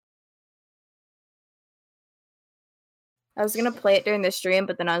I was gonna play it during the stream,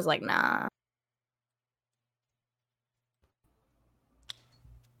 but then I was like, nah.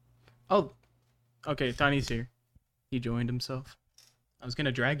 Oh, okay. Tiny's here. He joined himself. I was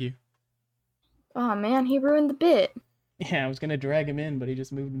gonna drag you. Oh man, he ruined the bit. Yeah, I was gonna drag him in, but he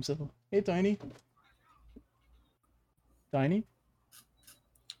just moved himself. Hey, Tiny. Tiny.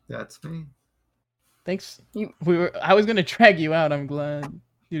 That's me. Thanks. I was gonna drag you out. I'm glad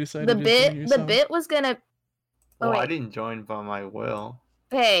you decided to join yourself. The bit was gonna. Oh, well, I didn't join by my will.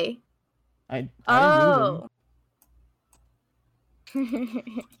 Hey. I oh.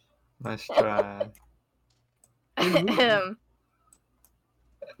 Nice try. Hey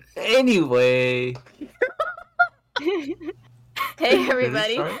Anyway.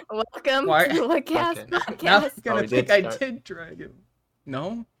 everybody, welcome to the Whatcast podcast. Now I'm gonna think I did drag him.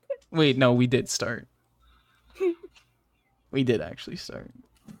 No? Wait, no, we did start. We did actually start.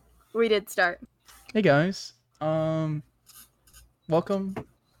 We did start. Hey guys. Welcome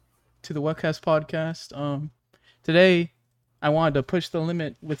to the Whatcast podcast. Today I wanted to push the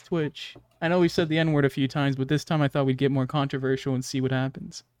limit with Twitch. I know we said the N-word a few times, but this time I thought we'd get more controversial and see what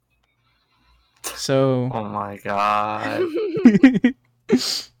happens. So oh my god.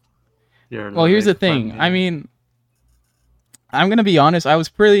 Well, here's the thing. I mean, I'm gonna be honest. I was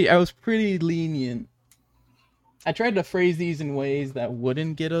pretty lenient. I tried to phrase these in ways that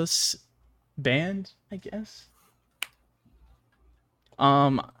wouldn't get us banned, I guess.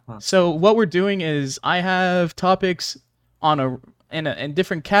 So what we're doing is I have topics in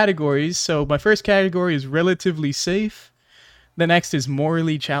different categories. So my first category is relatively safe. The next is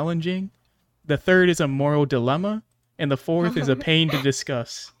morally challenging. The third is a moral dilemma, and the fourth is a pain to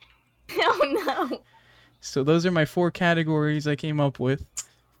discuss. Oh no. So those are my 4 categories I came up with.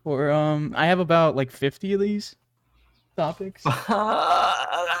 For I have about like 50 of these topics.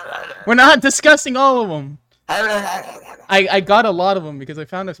 We're not discussing all of them. I got a lot of them because I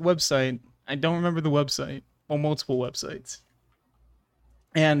found this website. I don't remember the website. Well, multiple websites.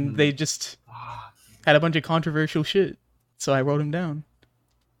 And they just had a bunch of controversial shit. So I wrote them down.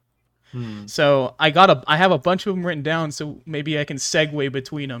 So I have a bunch of them written down, so maybe I can segue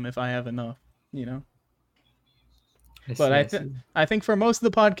between them if I have enough, you know. I think for most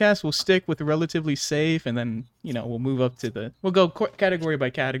of the podcast we'll stick with relatively safe, and then we'll move up to we'll go category by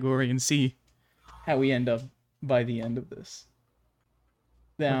category and see how we end up by the end of this.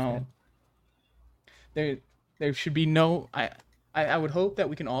 Now, there should be no. I would hope that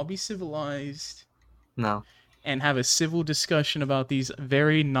we can all be civilized. No. And have a civil discussion about these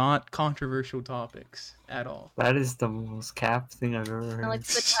very not controversial topics at all. That is the most cap thing I've ever heard. Like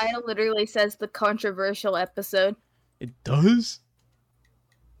the title literally says the controversial episode. It does?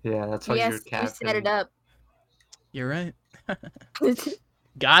 Yeah, that's why you're capping. Yes, you set it up. You're right.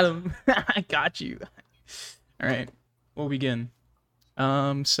 Got him. I got you. All right, we'll begin.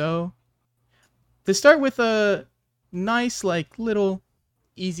 So to start with a nice, little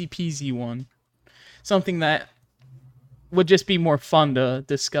easy peasy one. Something that would just be more fun to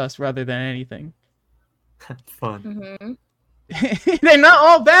discuss rather than anything. Fun. Mm-hmm. They're not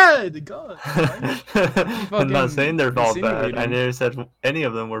all bad. God. I'm not saying they're all bad. I never said any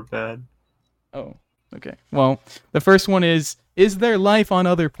of them were bad. Oh, okay. Well, the first one is there life on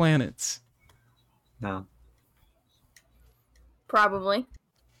other planets? No. Probably.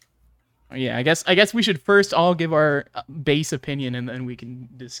 Yeah, I guess we should first all give our base opinion and then we can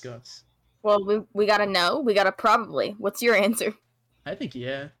discuss. Well, we gotta know. We gotta probably. What's your answer? I think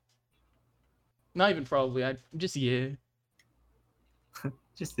yeah. Not even probably. Just yeah.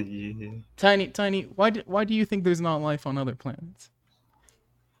 Just a yeah. Tiny. Why do you think there's not life on other planets?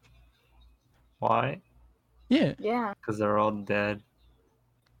 Why? Yeah. Yeah. Because they're all dead.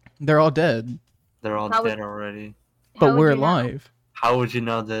 They're all dead. They're all dead already. But we're alive. How would you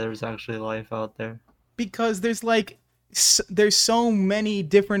know that there's actually life out there? Because there's so many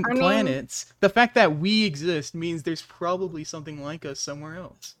different planets. The fact that we exist means there's probably something like us somewhere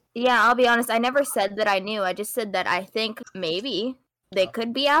else. Yeah, I'll be honest. I never said that I knew. I just said that I think maybe they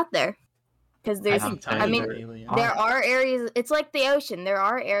could be out there. Because there are areas. It's like the ocean. There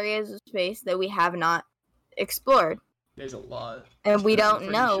are areas of space that we have not explored. There's a lot, and we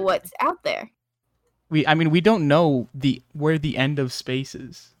don't know what's out there. We don't know where the end of space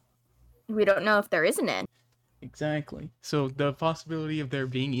is. We don't know if there is an end. Exactly. So the possibility of there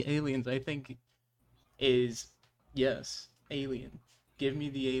being aliens, I think, is yes, alien. Give me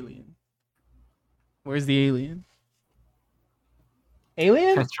the alien. Where's the alien?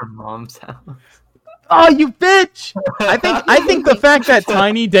 Alien? That's your mom's house. Oh, you bitch! I think the fact that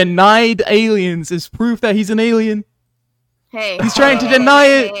Tiny denied aliens is proof that he's an alien. Hey, he's trying to deny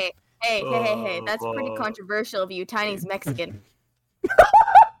it. Hey. That's pretty controversial of you. Tiny's Mexican.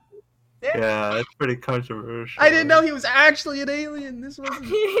 Yeah, that's pretty controversial. I didn't know he was actually an alien. This wasn't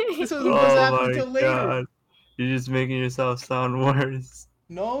supposed to happen until later. You're just making yourself sound worse.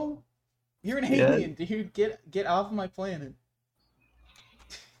 No, you're an alien, dude. Get off of my planet.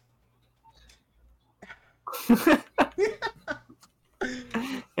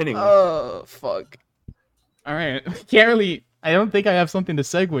 Anyway. Oh fuck. All right, can't really. I don't think I have something to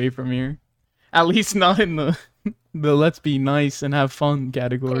segue from here. At least not in the let's be nice and have fun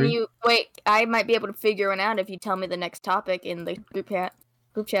category. Can you wait? I might be able to figure one out if you tell me the next topic in the group chat.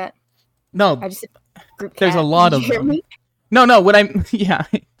 No, I just said group chat. There's a lot of them. No. What I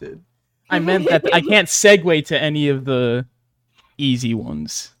did. I meant that I can't segue to any of the easy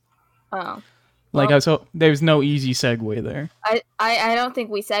ones. Oh. Like so, there's no easy segue there. I don't think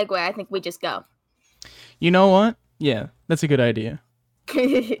we segue. I think we just go. You know what? Yeah, that's a good idea.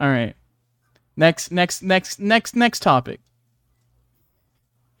 All right. Next topic. Next topic.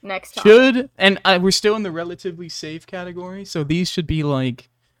 We're still in the relatively safe category, so these should be like,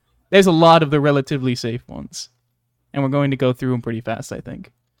 there's a lot of the relatively safe ones, and we're going to go through them pretty fast, I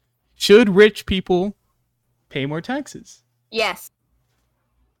think. Should rich people pay more taxes? Yes.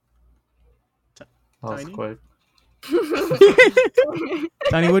 That's quick.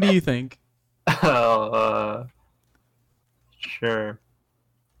 Tiny, what do you think? Sure.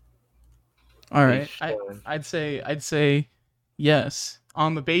 All right, I'd say yes,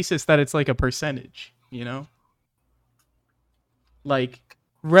 on the basis that it's like a percentage, you know? Like,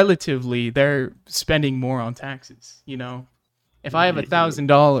 relatively, they're spending more on taxes, you know? If I have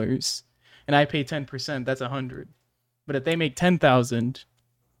 $1,000 and I pay 10%, that's 100. But if they make 10,000,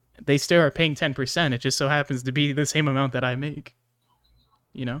 they still are paying 10%. It just so happens to be the same amount that I make,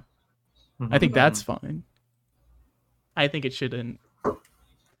 you know? I think that's fine. I think it shouldn't.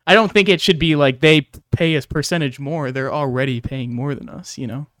 I don't think it should be like they pay a percentage more. They're already paying more than us, you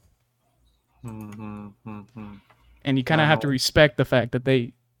know? And you kind of have to respect the fact that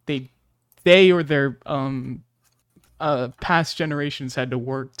they or their past generations had to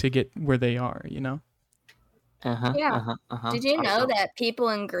work to get where they are, you know? Did you know that people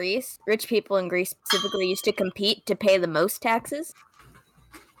in Greece, rich people in Greece specifically, used to compete to pay the most taxes?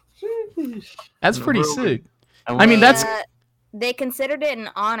 That's pretty sick. I mean, that's... They considered it an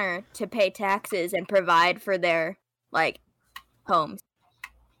honor to pay taxes and provide for their, like, homes.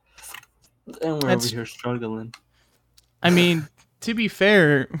 And we're over here struggling. I mean, to be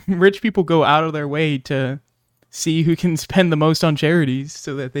fair, rich people go out of their way to see who can spend the most on charities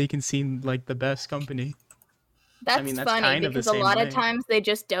so that they can seem like the best company. That's funny because a lot of times they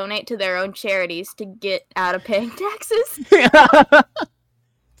just donate to their own charities to get out of paying taxes.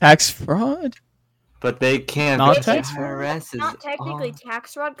 Tax fraud? But they can't. Not tax fraud. It's not technically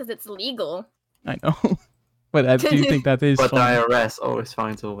tax fraud because it's legal. I know. But I do think that is But funny. the IRS always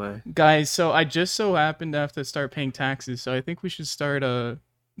finds a way. Guys, so I just so happen to have to start paying taxes, so I think we should start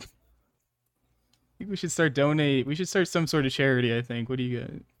we should start some sort of charity, I think. What do you got?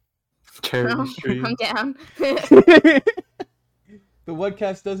 Charity stream. I'm down. The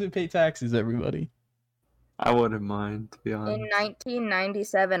Whatcast doesn't pay taxes, everybody. I wouldn't mind, to be honest. In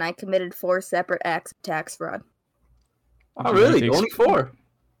 1997, I committed 4 separate acts of tax fraud. Oh, really? Only 4?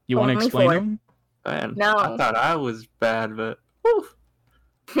 You want to explain them? Man, no. I thought I was bad, but...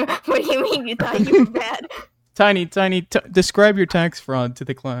 What do you mean you thought you were bad? Tiny, describe your tax fraud to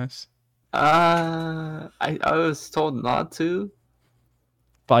the class. I was told not to.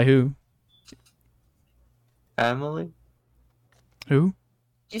 By who? Emily? Who?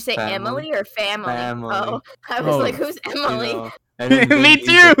 Did you say family. Emily or family? Family. Oh, I was like, who's Emily? You know, and then Me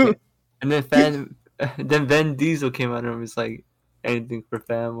too! And then then Vin Diesel came out and was like, anything for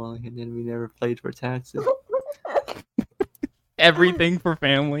family, and then we never played for taxes. Everything for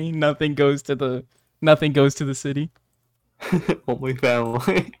family. Nothing goes to the city. Only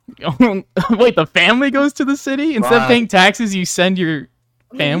family. Wait, the family goes to the city? Instead of paying taxes, you send your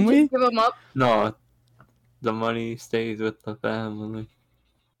family? Give them up. No, the money stays with the family.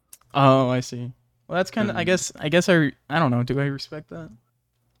 Oh, I see. Well, that's kind of. I guess I don't know. Do I respect that?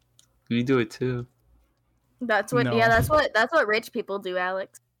 You do it too. That's what. No. Yeah, that's what rich people do,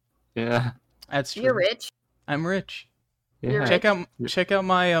 Alex. Yeah, that's true. You're rich. I'm rich. Yeah. Check out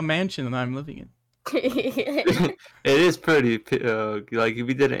my mansion that I'm living in. It is pretty. Like if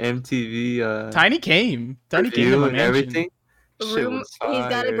we did an MTV. Tiny came to my mansion. Everything. He's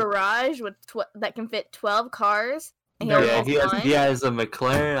got a garage with that can fit 12 cars. Yeah, he has a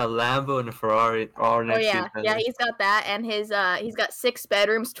McLaren, a Lambo, and a Ferrari all next to each other. Yeah, he's got that, and he's got 6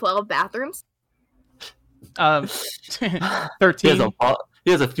 bedrooms, 12 bathrooms. 13.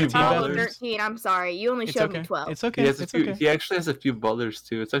 He has a few Oh, ballers. 13. I'm sorry. You only showed me 12. It's okay. He actually has a few ballers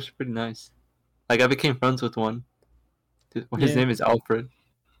too. It's actually pretty nice. Like I became friends with one. His name is Alfred.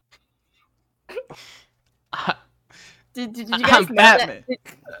 Did you guys know that?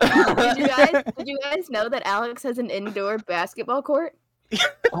 Did you guys know that Alex has an indoor basketball court?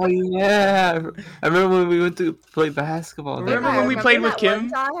 Oh yeah, I remember when we went to play basketball. Remember when we played with Kim?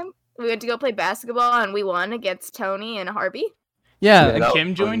 One time we went to go play basketball and we won against Tony and Harvey. Yeah,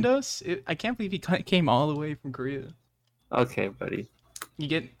 Kim joined us. I can't believe he came all the way from Korea. Okay, buddy.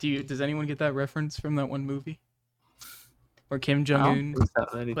 Does anyone get that reference from that one movie? Where Kim Jong-un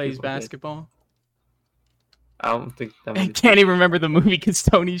plays basketball? I don't think that I can't even remember the movie because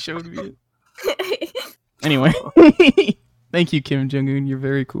Tony showed me it. Anyway. Thank you, Kim Jong-un. You're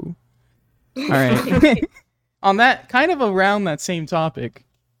very cool. All right. On that, kind of around that same topic.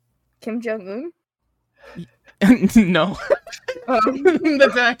 Kim Jong-un? No.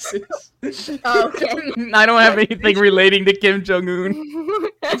 The taxes. Oh, okay. I don't have anything relating to Kim Jong-un.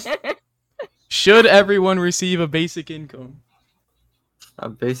 Should everyone receive a basic income? A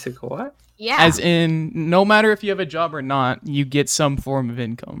basic what? Yeah. As in, no matter if you have a job or not, you get some form of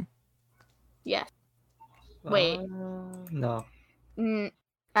income. Yes. Wait. No.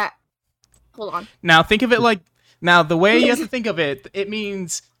 Hold on. Now, think of it like... Now, the way you have to think of it, it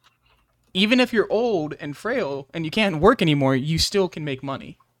means even if you're old and frail and you can't work anymore, you still can make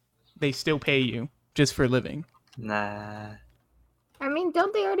money. They still pay you just for living. Nah. I mean,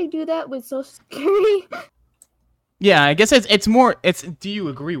 don't they already do that with Social Security? Yeah, I guess it's more... Do you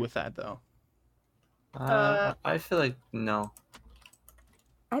agree with that, though? I feel like no.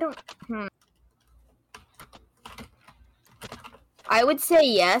 I don't... I would say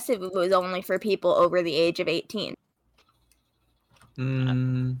yes if it was only for people over the age of 18.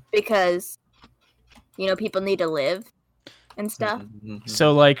 Because, people need to live and stuff.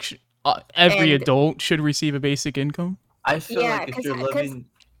 So, like, every adult should receive a basic income? I feel like if you're living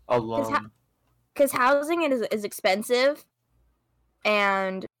alone... Because housing is expensive,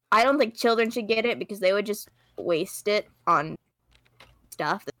 and I don't think children should get it because they would just waste it on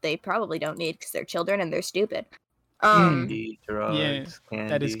stuff that they probably don't need because they're children and they're stupid. Candy, drugs, yeah, candy,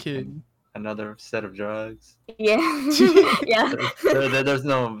 that is kid. Another set of drugs. Yeah, yeah. There's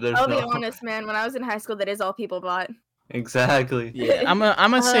no. I'll be honest, man. When I was in high school, that is all people bought. Exactly. Yeah, I'm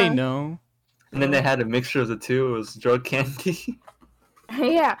gonna say no. And then they had a mixture of the two. It was drug candy.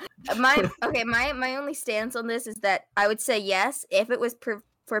 Yeah. My only stance on this is that I would say yes if it was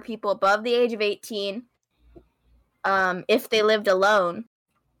for people above the age of 18. If they lived alone.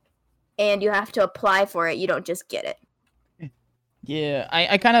 And you have to apply for it. You don't just get it. Yeah,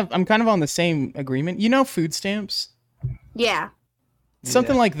 I'm kind of on the same agreement. Food stamps? Yeah.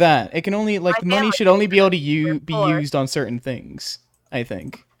 Something like that. It can only the money should only be able to be used on certain things. I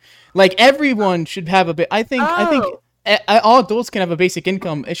think, like everyone should have a bit. I think all adults can have a basic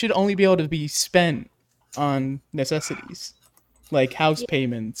income. It should only be able to be spent on necessities. Like house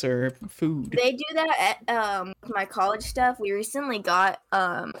payments or food. They do that at my college stuff. We recently got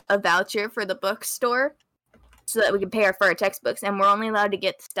a voucher for the bookstore so that we can pay for our textbooks, and we're only allowed to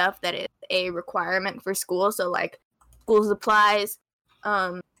get stuff that is a requirement for school. So like school supplies,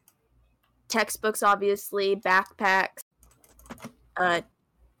 textbooks, obviously, backpacks,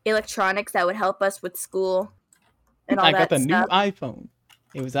 electronics that would help us with school, and all that stuff. I got the new iPhone.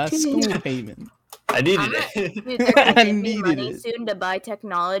 It was that school payment. I needed it. Dude, they're gonna give me money soon to buy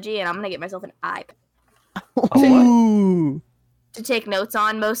technology, and I'm gonna get myself an iPad. Ooh. To take notes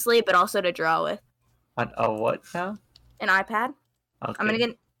on mostly, but also to draw with. A what now? An iPad. Okay. I'm gonna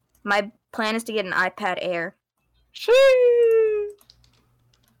get. My plan is to get an iPad Air. Sheesh.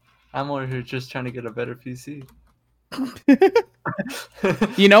 I'm over here just trying to get a better PC.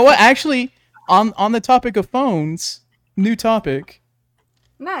 You know what? Actually, on the topic of phones, new topic.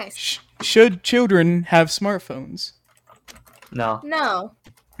 Nice. Should children have smartphones? No.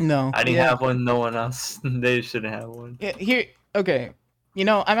 No. I didn't have one. No one else. They shouldn't have one. Yeah, okay.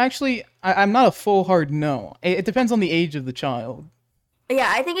 I'm not a full hard no. It depends on the age of the child.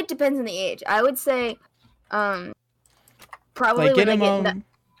 Yeah, I think it depends on the age. I would say, probably like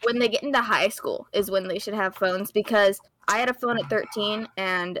when they get into high school is when they should have phones, because I had a phone at 13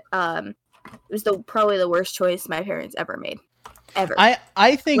 and it was probably the worst choice my parents ever made. Ever.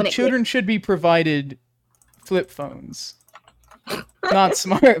 I think children should be provided flip phones, not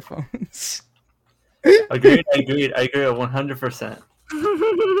smartphones. Agreed 100%.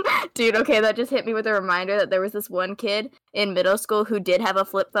 Dude, okay, that just hit me with a reminder that there was this one kid in middle school who did have a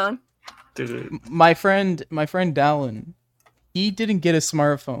flip phone. Dude. My friend Dallin, he didn't get a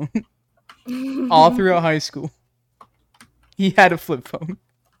smartphone all throughout high school. He had a flip phone.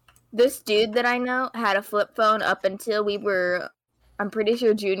 This dude that I know had a flip phone up until we were, I'm pretty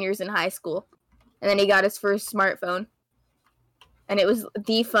sure, juniors in high school. And then he got his first smartphone. And it was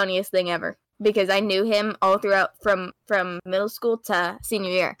the funniest thing ever. Because I knew him all throughout from middle school to senior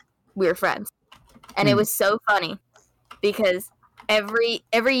year. We were friends. And it was so funny. Because every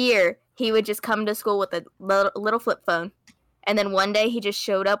year, he would just come to school with a little flip phone. And then one day, he just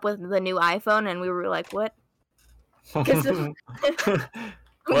showed up with the new iPhone. And we were like, what? What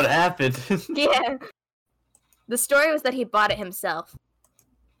happened? Yeah. The story was that he bought it himself,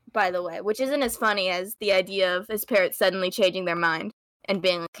 by the way, which isn't as funny as the idea of his parents suddenly changing their mind and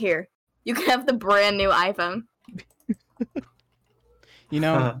being like, here, you can have the brand new iPhone. You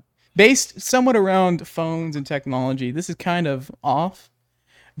know, based somewhat around phones and technology, this is kind of off,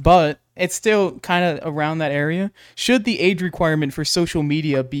 but it's still kind of around that area. Should the age requirement for social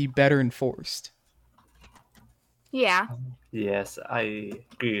media be better enforced? Yeah. Yes, I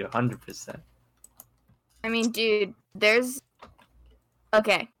agree 100%. I mean, dude, there's...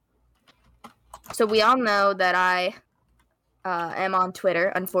 Okay. So we all know that I am on Twitter.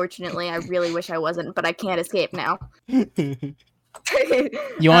 Unfortunately, I really wish I wasn't, but I can't escape now. You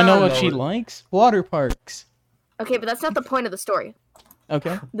want to know what she likes? Water parks. Okay, but that's not the point of the story.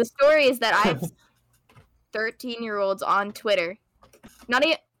 Okay. The story is that I've 13-year-olds on Twitter.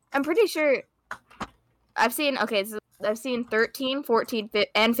 I'm pretty sure I've seen 13, 14,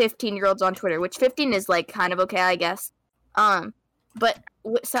 and 15-year-olds on Twitter, which 15 is like kind of okay, I guess. But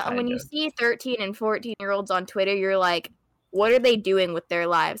when you see 13 and 14-year-olds on Twitter, you're like, what are they doing with their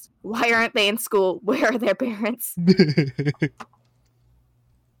lives? Why aren't they in school? Where are their parents?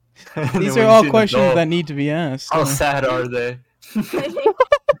 These are all questions that need to be asked. How sad are they?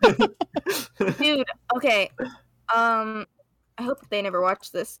 Dude, okay. I hope they never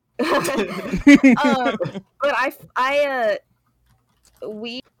watch this. But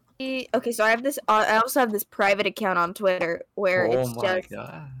okay, so I have this. I also have this private account on Twitter where it's just.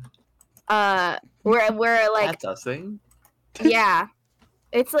 God. Where like. That's a thing. Yeah,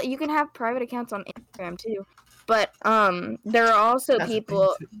 it's like you can have private accounts on Instagram too, but there are also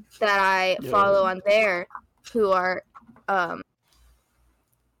people that I follow on there who are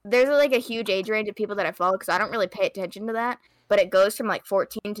There's like a huge age range of people that I follow because I don't really pay attention to that, but it goes from like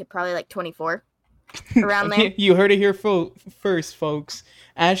 14 to probably like 24. Around there. You heard it here first, folks.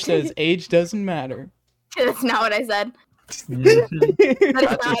 Ash says age doesn't matter. That's not what I said. That is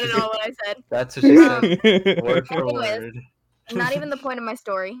not at all what I said. That's what she said. Word for word. Not even the point of my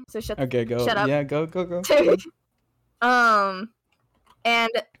story. So shut up. Yeah, go.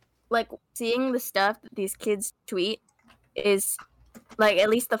 And like seeing the stuff that these kids tweet is like at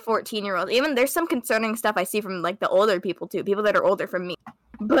least the 14-year-olds. Even there's some concerning stuff I see from like the older people too, people that are older from me.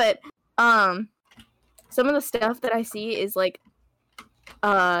 But some of the stuff that I see is like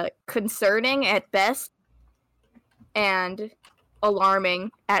concerning at best and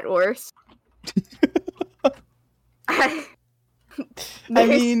alarming at worst. I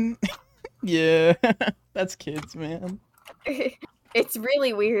mean, yeah, that's kids, man. It's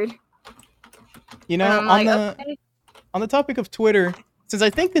really weird. You know, on the topic of Twitter, since I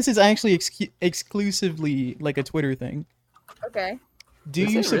think this is actually exclusively like a Twitter thing. Okay. Do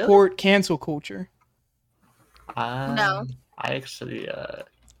you support cancel culture? No. I actually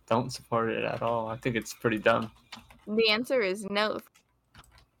don't support it at all. I think it's pretty dumb. The answer is no.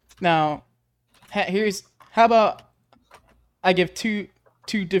 Now, how about I give two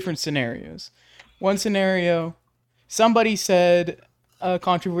different scenarios. One scenario, somebody said a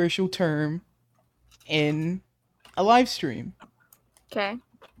controversial term in a live stream. Okay.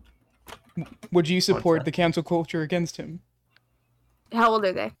 Would you support the cancel culture against him? How old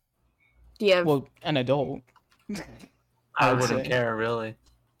are they? Do you have... Well, an adult. I wouldn't care, really.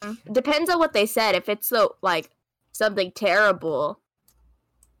 Depends on what they said. If it's like something terrible,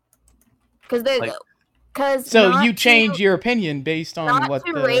 because you change your opinion based on what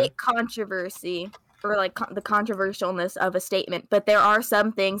to rate controversy or like the controversialness of a statement, but there are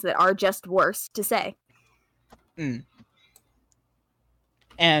some things that are just worse to say.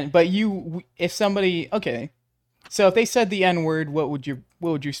 But if somebody, okay, so if they said the N-word, what would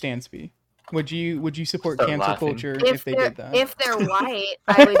your stance be? Would you support cancel culture if they did that? If they're white,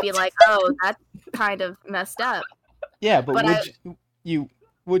 I would be like, oh, that's kind of messed up. Yeah, but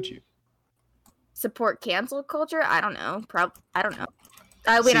would you support cancel culture? I don't know. I don't know.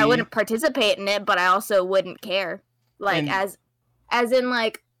 I mean, I wouldn't participate in it, but I also wouldn't care. Like, as in,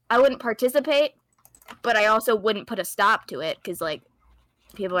 like, I wouldn't participate, but I also wouldn't put a stop to it, because, like,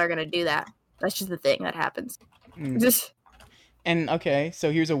 people are gonna do that. That's just the thing that happens. And, okay,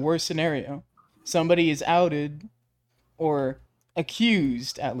 so here's a worse scenario. Somebody is outed, or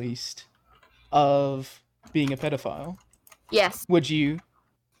accused, at least, of being a pedophile, Yes. would you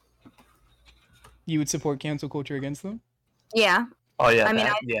would support cancel culture against them? Yeah. Oh yeah. I mean,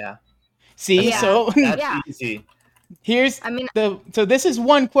 yeah. See, Yeah. so That's Yeah. easy. here's I mean, so this is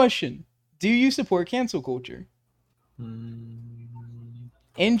one question. Do you support cancel culture? In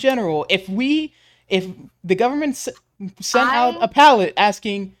general, if the government sent out a ballot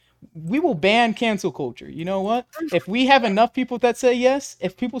asking, we will ban cancel culture. You know what? If we have enough people that say yes,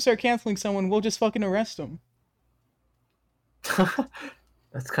 if people start canceling someone, we'll just fucking arrest them.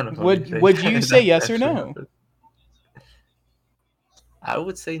 That's kind of funny. Would you say yes or no? I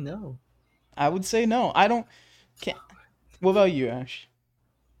would say no. I would say no. I don't. What about you, Ash?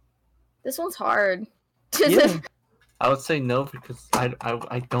 this one's hard. Yeah. I would say no because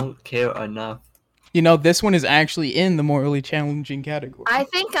I don't care enough. You know, this one is actually in the morally challenging category. I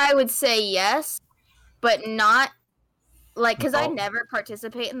think I would say yes, but not like because I never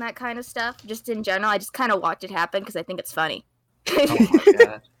participate in that kind of stuff. Just in general, I just kind of watch it happen because I think it's funny. Oh my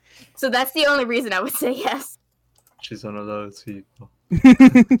god. So that's the only reason I would say yes. She's one of those people.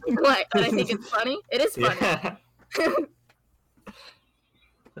 What? And I think it's funny. It is funny. Yeah.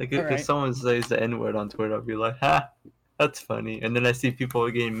 Like if someone says the N-word on Twitter, I'll be like, ha, that's funny. And then I see people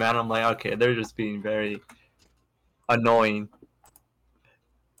getting mad. I'm like, okay, they're just being very annoying.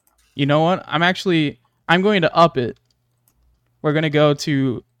 You know what? I'm going to up it. We're going to go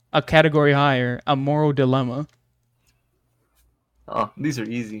to a category higher, a moral dilemma. Oh, these are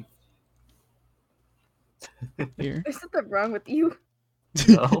easy. Here. There's something wrong with you.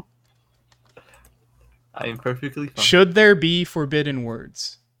 No. I am perfectly fine. Should there be forbidden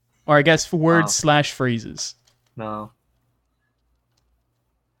words? Or I guess words / phrases. No.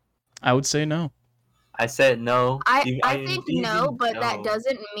 I would say no. I said no. I think no, but that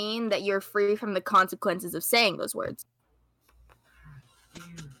doesn't mean that you're free from the consequences of saying those words.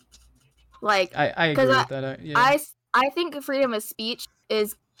 Like, I agree with that. Yeah. I think freedom of speech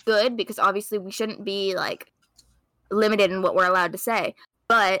is good because obviously we shouldn't be like limited in what we're allowed to say.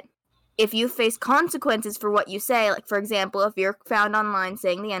 But if you face consequences for what you say, like for example, if you're found online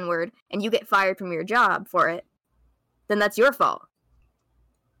saying the N-word and you get fired from your job for it, then that's your fault.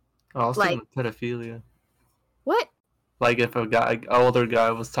 Also, like pedophilia. What? Like if an older guy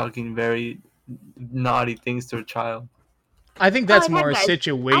was talking very naughty things to a child. I think that's more a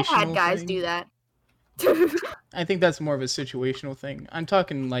situational I've had guys do that. I think that's more of a situational thing. I'm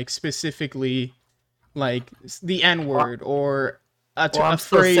talking like specifically like the N-word or I'm phrase.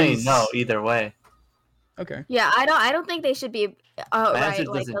 Still saying no either way. Okay. Yeah, I don't think they should be outright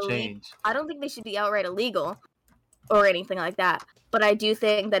like change. I don't think they should be outright illegal or anything like that. But I do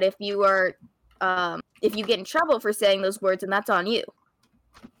think that if you are if you get in trouble for saying those words, then that's on you.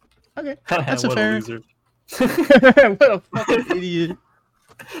 Okay. That's what fair. A loser. What a fucking idiot.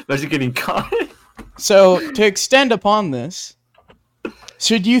 Imagine getting caught. So, to extend upon this,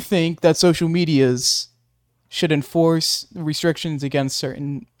 should you think that social medias should enforce restrictions against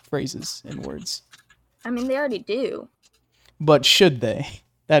certain phrases and words? I mean, they already do. But should they?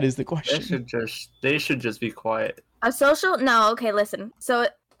 That is the question. They should just be quiet. Okay, listen. So,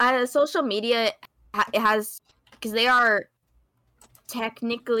 social media, it has, because they are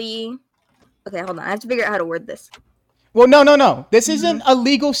technically, okay, hold on. I have to figure out how to word this. Well, no. This isn't a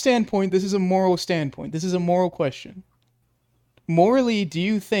legal standpoint. This is a moral standpoint. This is a moral question. Morally, do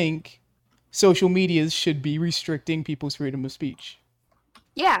you think social medias should be restricting people's freedom of speech?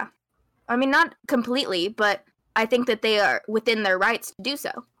 Yeah. I mean, not completely, but I think that they are within their rights to do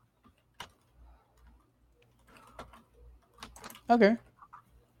so. Okay.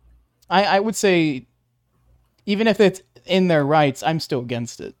 I would say, even if it's in their rights, I'm still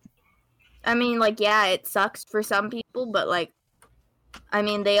against it. I mean, like, yeah, it sucks for some people, but, like, I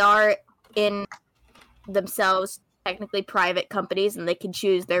mean, they are in themselves technically private companies, and they can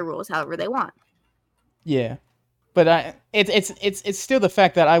choose their rules however they want. Yeah, but it's still the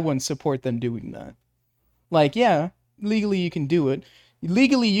fact that I wouldn't support them doing that. Like, yeah, legally you can do it.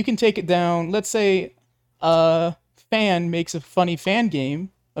 Legally you can take it down. Let's say a fan makes a funny fan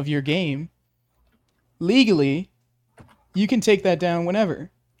game of your game. Legally, you can take that down whenever.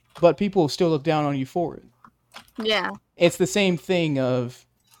 But people will still look down on you for it. Yeah. It's the same thing of,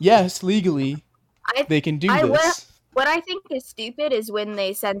 yes, legally, they can do this. What I think is stupid is when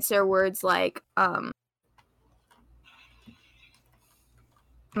they censor words like, Well,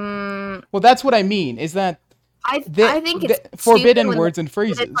 that's what I mean, is that I think it's forbidden words and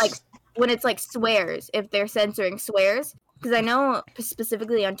phrases. When it's like swears, if they're censoring swears. Because I know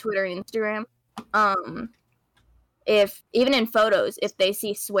specifically on Twitter and Instagram, if even in photos, if they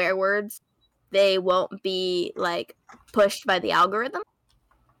see swear words they won't be like pushed by the algorithm.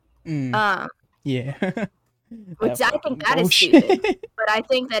 Yeah. Which I think that is stupid. But I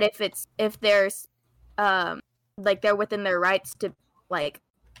think that if there's like they're within their rights to like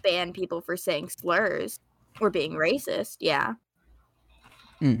ban people for saying slurs or being racist, yeah.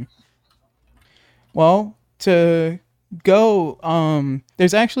 Well, to go,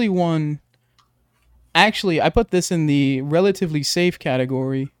 there's actually one. Actually, I put this in the relatively safe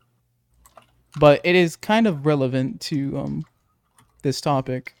category, but it is kind of relevant to this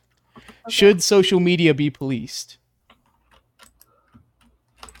topic. Okay. Should social media be policed?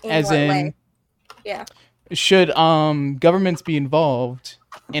 In what way? Yeah. Should governments be involved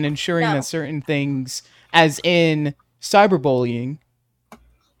in ensuring that certain things, as in cyberbullying,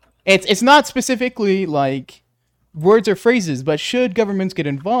 it's not specifically like words or phrases, but should governments get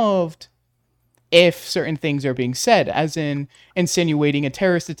involved if certain things are being said, as in insinuating a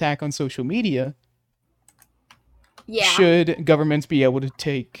terrorist attack on social media? Yeah. Should governments be able to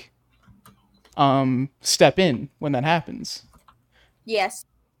take step in when that happens? Yes.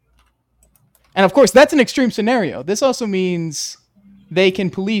 And of course, that's an extreme scenario. This also means they can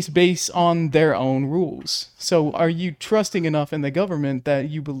police based on their own rules. So are you trusting enough in the government that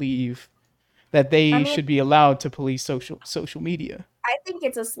you believe that they should be allowed to police social media? I think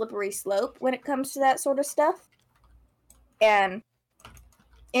it's a slippery slope when it comes to that sort of stuff. And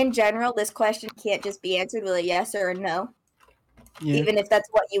in general, this question can't just be answered with a yes or a no. Yeah. Even if that's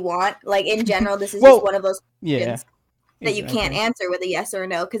what you want. Like, in general, this is just one of those questions that you can't answer with a yes or a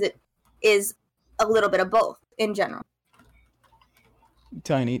no, because it is a little bit of both in general.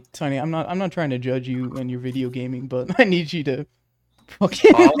 Tiny, I'm not trying to judge you and your video gaming, but I need you to Okay.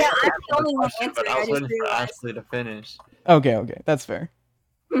 Yeah, I'm the only one answering. I was waiting for Ashley to finish. Okay, that's fair.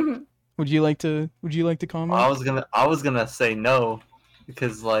 Would you like to comment? I was gonna say no,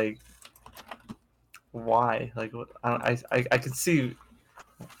 because like, why? Like, I could see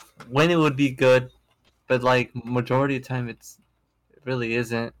when it would be good, but like majority of the time it really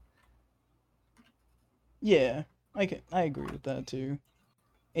isn't. Yeah, I agree with that too.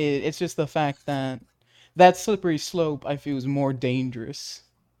 It's just the fact that slippery slope, I feel, is more dangerous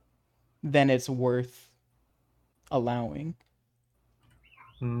than it's worth allowing.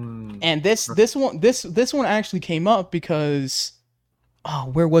 And this one actually came up because,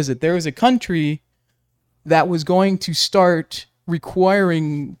 where was it? There was a country that was going to start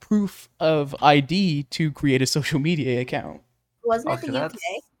requiring proof of ID to create a social media account. Wasn't it the UK?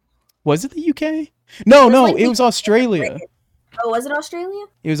 Was it the UK? No, it was Australia. Oh, was it Australia?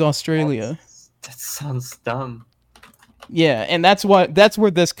 It was Australia. That sounds dumb. Yeah, and that's where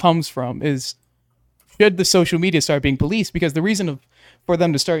this comes from, is should the social media start being policed? Because the reason for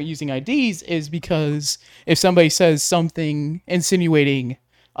them to start using IDs is because if somebody says something insinuating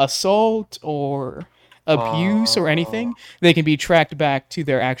assault or abuse or anything, they can be tracked back to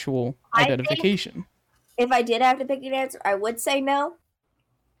their actual identification. If I did have to pick an answer, I would say no.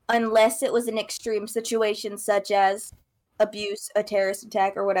 Unless it was an extreme situation such as abuse, a terrorist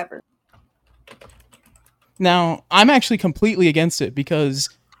attack, or whatever. Now, I'm actually completely against it because,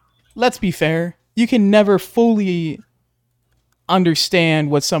 let's be fair, you can never fully understand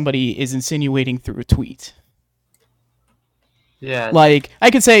what somebody is insinuating through a tweet. Yeah. Like,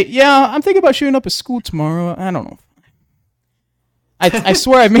 I could say, yeah, I'm thinking about shooting up a school tomorrow. I don't know. I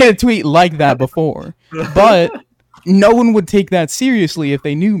swear I've made a tweet like that before. But no one would take that seriously if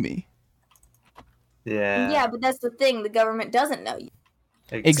they knew me. Yeah. Yeah, but that's the thing. The government doesn't know you.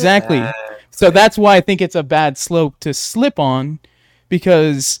 Exactly. So that's why I think it's a bad slope to slip on,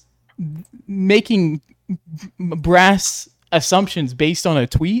 because making brass assumptions based on a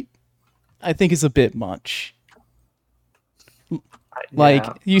tweet, I think is a bit much. Like,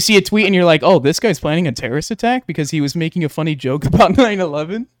 you see a tweet and you're like, oh, this guy's planning a terrorist attack because he was making a funny joke about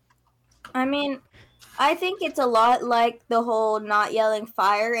 9/11? I mean, I think it's a lot like the whole not yelling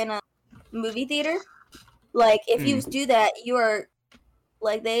fire in a movie theater. Like, if you do that, you are,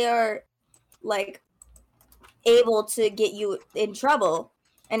 like, they are, like, able to get you in trouble.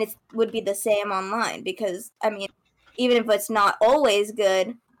 And it would be the same online because, I mean, even if it's not always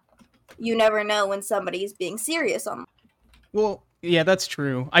good, you never know when somebody's being serious online. Well, yeah, that's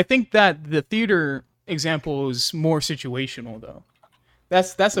true. I think that the theater example is more situational, though.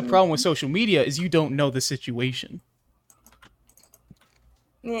 That's the problem with social media, is you don't know the situation.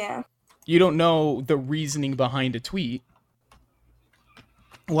 Yeah. You don't know the reasoning behind a tweet.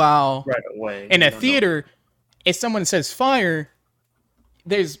 Wow. Right away. In a theater, if someone says fire,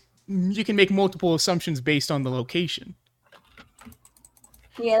 you can make multiple assumptions based on the location.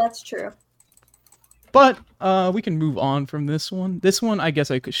 Yeah, that's true. But we can move on from this one. This one, I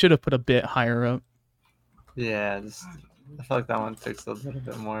guess should have put a bit higher up. Yeah, I feel like that one takes a little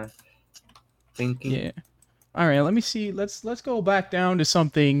bit more thinking. Yeah. All right, let me see. Let's go back down to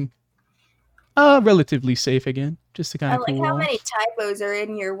something relatively safe again, just to kind of cool how off. many typos are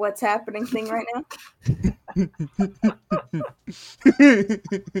in your what's happening thing right now. He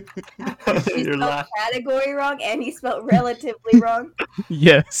spelled category wrong and he spelled relatively wrong.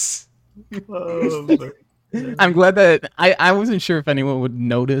 Yes. Oh, I'm glad that I wasn't sure if anyone would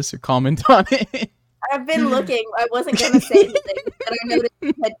notice or comment on it. I've been looking. I wasn't going to say anything, but I noticed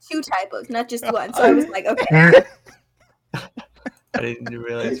you had 2 typos, not just one. So I was like, okay. I didn't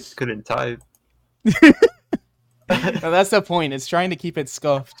realize you couldn't type. No, that's the point. It's trying to keep it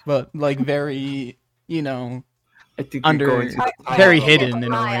scuffed, but like very, I think very hidden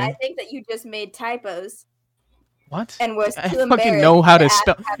in a way. I think that you just made typos. What? And was too I fucking know how to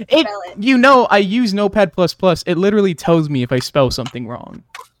spell it. I use Notepad++. It literally tells me if I spell something wrong.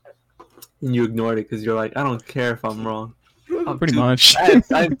 And you ignored it because you're like, I don't care if I'm wrong. Pretty much.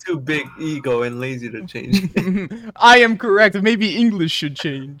 I'm too big ego and lazy to change. I am correct. Maybe English should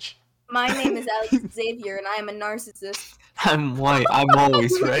change. My name is Alex Xavier, and I am a narcissist. I'm white. I'm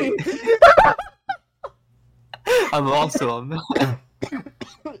always right. I'm also a man.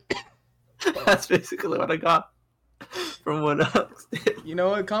 That's basically what I got from what Alex did. You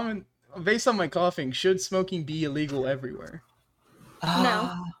know what? Based on my coughing, should smoking be illegal everywhere?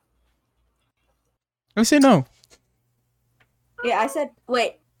 No. I say no. Yeah, I said,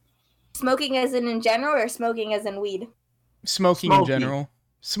 wait. Smoking as in general or smoking as in weed? Smoking in general.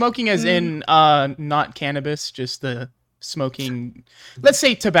 Smoking as in not cannabis, just the smoking. Let's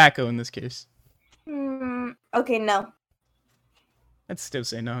say tobacco in this case. Okay, no. I'd still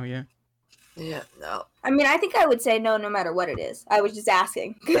say no, yeah. Yeah, no. I mean, I think I would say no matter what it is. I was just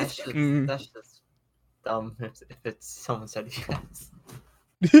asking. That's just dumb if someone said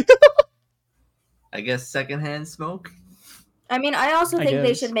yes. I guess secondhand smoke. I mean, I also think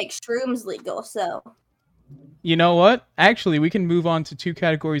they should make shrooms legal, so. You know what? Actually, we can move on to 2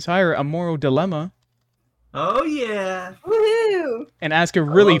 categories higher, a moral dilemma. Oh, yeah. Woohoo! And ask a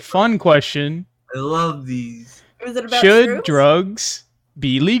really fun question. I love these. Is it about should shrooms? Drugs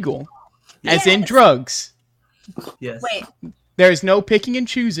be legal? Yes. As in drugs. Yes. Wait. There's no picking and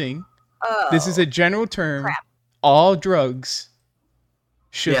choosing. Oh. This is a general term. Crap. All drugs,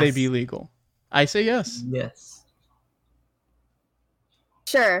 should they be legal? I say yes. Yes.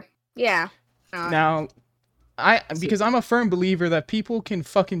 Sure. Yeah. Now, because I'm a firm believer that people can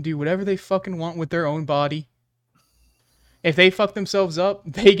fucking do whatever they fucking want with their own body. If they fuck themselves up,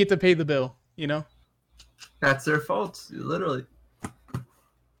 they get to pay the bill, That's their fault, literally.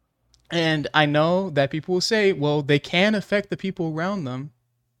 And I know that people will say, well, they can affect the people around them.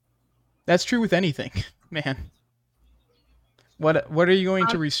 That's true with anything, man. What are you going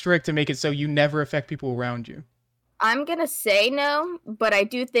to restrict to make it so you never affect people around you? I'm going to say no, but I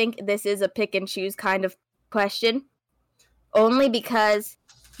do think this is a pick and choose kind of question. Only because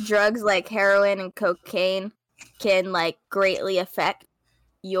drugs like heroin and cocaine can greatly affect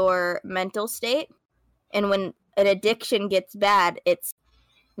your mental state. And when an addiction gets bad, it's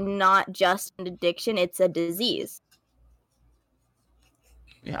not just an addiction, it's a disease.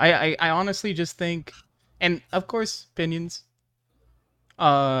 I honestly just think, and of course, opinions.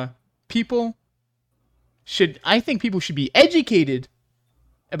 People should be educated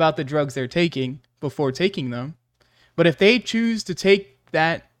about the drugs they're taking before taking them. But if they choose to take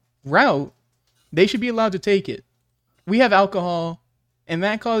that route, they should be allowed to take it. We have alcohol, and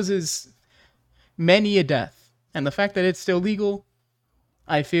that causes many a death. And the fact that it's still legal,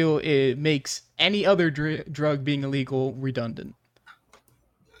 I feel it makes any other drug being illegal redundant.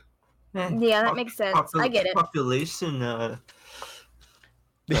 Yeah, that makes sense. I get it. Population.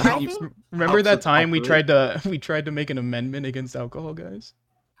 Remember that time we tried to make an amendment against alcohol, guys?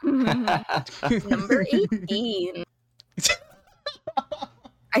 Number 18.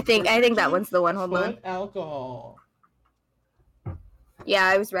 I think that one's the one. Hold on. Alcohol. Yeah,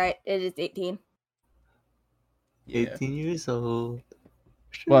 I was right. It is 18. 18 years old.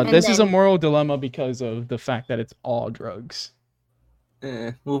 Well, this is a moral dilemma because of the fact that it's all drugs.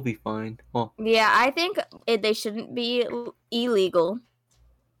 We'll be fine. Well, yeah, I think they shouldn't be illegal.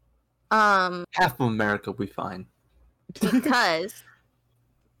 Half of America will be fine. Because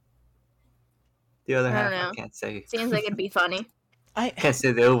the other half, I can't say. Seems like it'd be funny. I can't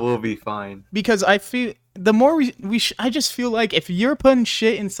say they will be fine. Because I feel the more I just feel like if you're putting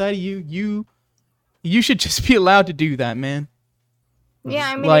shit inside of you should just be allowed to do that, man. Yeah,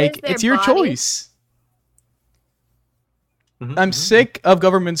 I mean, it's your choice. I'm sick of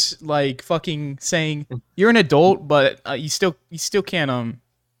governments like fucking saying you're an adult, but you still can't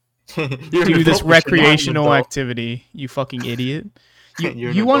do this recreational activity. You fucking idiot.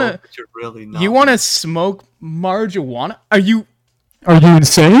 You wanna smoke marijuana? Are you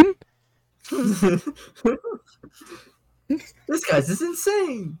insane? This guy's is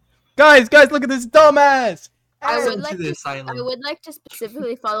insane. Guys, look at this dumbass. I would like to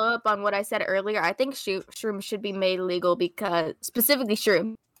specifically follow up on what I said earlier. I think shroom should be made legal because specifically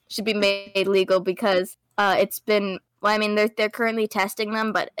shroom should be made legal because it's been. Well, I mean, they're currently testing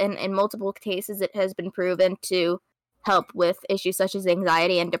them, but in multiple cases, it has been proven to help with issues such as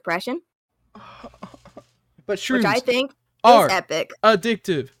anxiety and depression. But shrooms, which I think are is epic,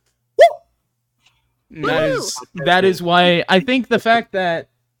 addictive. That is why I think the fact that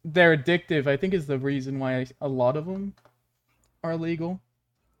they're addictive, I think, is the reason why a lot of them are legal.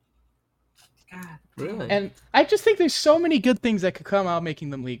 God, really? And I just think there's so many good things that could come out making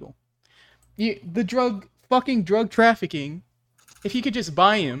them legal. The drug trafficking, if you could just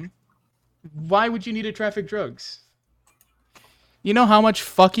buy them, why would you need to traffic drugs? You know how much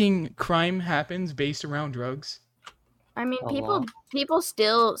fucking crime happens based around drugs? I mean, people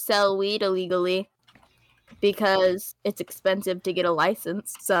still sell weed illegally because it's expensive to get a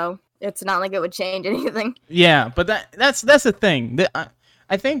license, so it's not like it would change anything. Yeah, but that's the thing.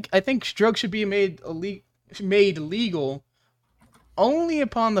 I think drugs should be made legal only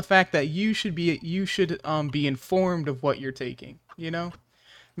upon the fact that you should be informed of what you're taking. You know,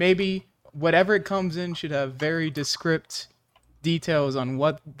 maybe whatever it comes in should have very descriptive details on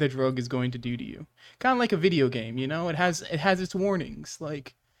what the drug is going to do to you. Kind of like a video game, you know? It has its warnings.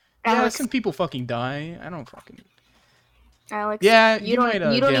 Like, Alex, some people fucking die. I don't fucking. Alex, yeah, you don't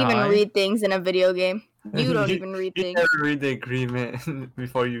even read things in a video game. You don't even read things. You never read the agreement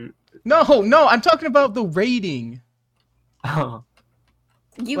before you. No, I'm talking about the rating. Oh.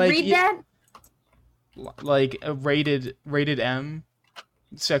 You read that? Like a rated M,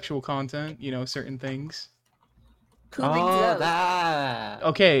 sexual content. You know, certain things. That.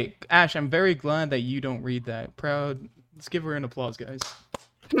 Okay, Ash, I'm very glad that you don't read that. Proud. Let's give her an applause, guys.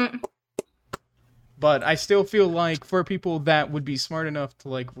 But I still feel like for people that would be smart enough to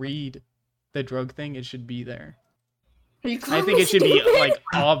like read the drug thing, it should be there. I think it should be like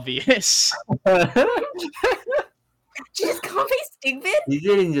obvious. Did you just call me stupid? You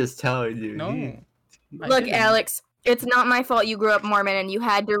didn't just tell her, dude. No. Look, Alex, it's not my fault you grew up Mormon and you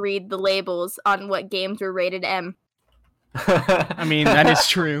had to read the labels on what games were rated M. I mean, that is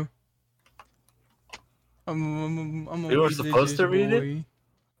true. You were supposed to read it?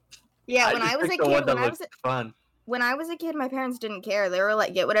 Yeah, when I was a kid, my parents didn't care. They were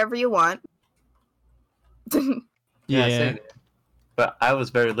like, get whatever you want. Yeah. But I was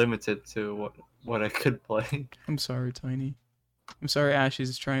very limited to what I could play. I'm sorry, Tiny. I'm sorry Ash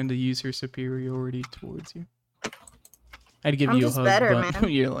is trying to use her superiority towards you. I'd give you a hug,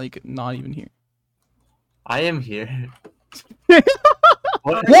 but you're like not even here. I am here.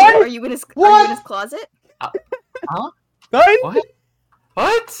 What? Are you in his closet? Huh? What?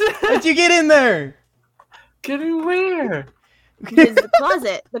 What? How'd you get in there? Getting where? The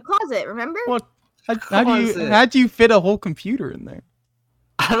closet, remember? What? How'd you fit a whole computer in there?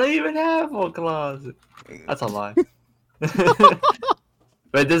 I don't even have a closet. That's a lie.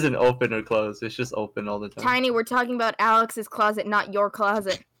 But it doesn't open or close. It's just open all the time. Tiny, we're talking about Alex's closet, not your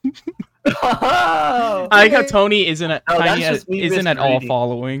closet. I like how Tony isn't at all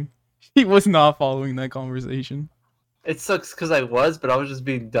following. He was not following that conversation. It sucks because I was, but I was just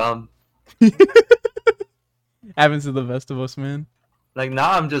being dumb. Happens to the best of us, man. Like,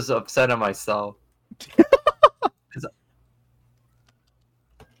 now I'm just upset at myself.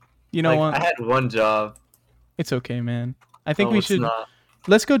 You know what? I had one job. It's okay, man. I think we should...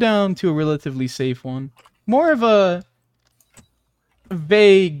 Let's go down to a relatively safe one. More of a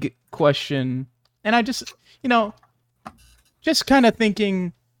vague question. And I just, just kind of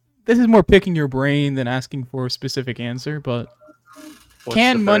thinking... This is more picking your brain than asking for a specific answer, but...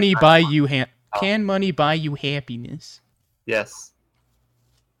 Can money buy you happiness? Yes.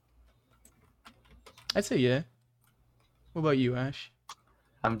 I'd say yeah. What about you, Ash?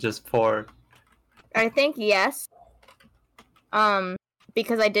 I'm just poor. I think yes.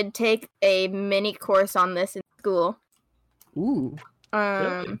 Because I did take a mini course on this in school. Ooh.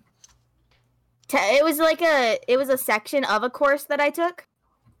 It was a section of a course that I took.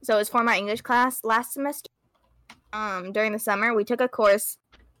 So it was for my English class last semester. During the summer, we took a course,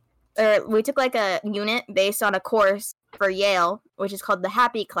 we took like a unit based on a course for Yale, which is called the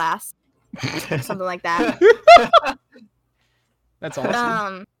Happy Class, something like that. That's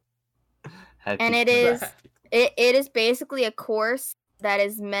awesome. And it is It is basically a course that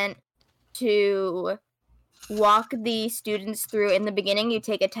is meant to walk the students through. In the beginning, you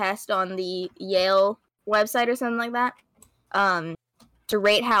take a test on the Yale website or something like that,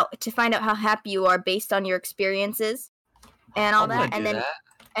 to find out how happy you are based on your experiences and all that.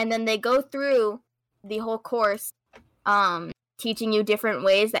 And then they go through the whole course, teaching you different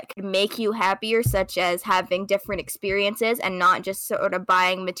ways that could make you happier, such as having different experiences and not just sort of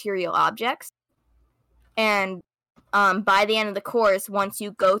buying material objects. And by the end of the course, once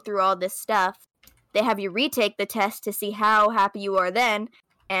you go through all this stuff, they have you retake the test to see how happy you are then.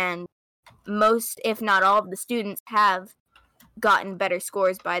 And most, if not all, of the students have gotten better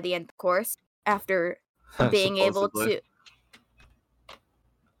scores by the end of the course after being able to.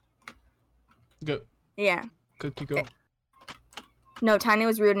 Go. Yeah. Cookie go. Okay. No, Tiny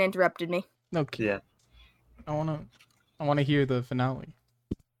was rude and interrupted me. Okay. Yeah. I wanna hear the finale.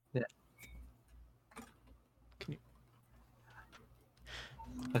 Yeah. Can you...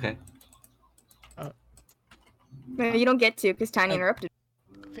 Okay. No, you don't get to because Tiny interrupted.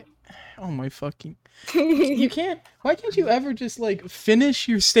 Oh my fucking! You can't. Why can't you ever just like finish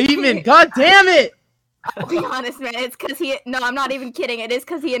your statement? God damn it! I'll be honest, man. It's because he. No, I'm not even kidding. It is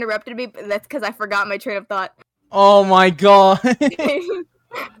because he interrupted me. But that's because I forgot my train of thought. Oh my god!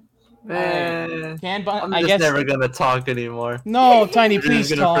 Man, I'm I just guess never gonna talk anymore. No, Tiny, please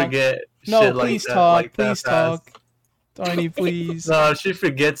gonna talk. Forget No, shit please like talk. like Please talk. Tiny, please. No, she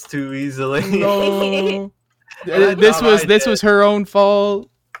forgets too easily. No. This was her own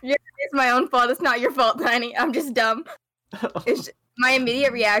fault. Yeah, it's my own fault. It's not your fault, Tiny. I'm just dumb. My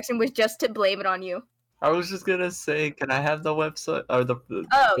immediate reaction was just to blame it on you. I was just gonna say, can I have the website or the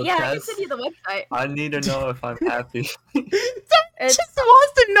Oh the yeah, test? I can send you the website. I need to know if I'm happy. Just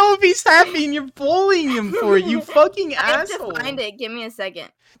wants to know if he's happy, and you're bullying him for it. You fucking I have asshole. to find it. Give me a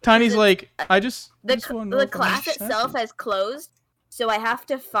second. Tiny's like, the class itself has closed, so I have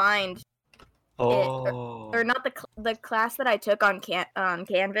to find. Or not the class that I took on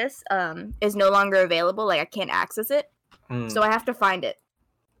Canvas is no longer available. Like I can't access it, so I have to find it.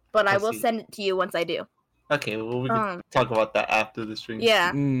 But I will send it to you once I do. Okay, well we can talk about that after the stream.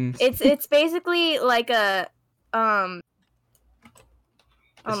 Yeah, it's basically like a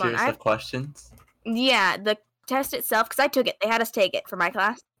A series of questions. Yeah, the test itself, because I took it. They had us take it for my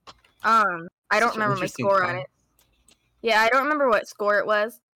class. I don't remember my score on it. Yeah, I don't remember what score it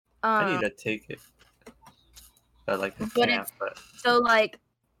was. I need to take it. So like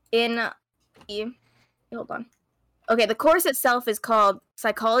hold on. Okay, the course itself is called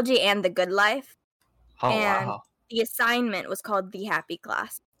Psychology and the Good Life. Wow. The assignment was called The Happy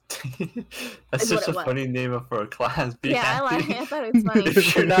Class. That's such a funny name for a class. I thought it was funny.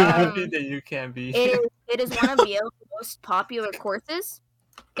 If you're not happy, then you can't be. It is one of Yale's most popular courses.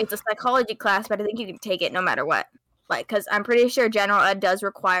 It's a psychology class, but I think you can take it no matter what. Like, because I'm pretty sure general ed does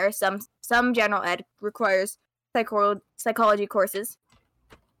require some general ed requires psychology courses.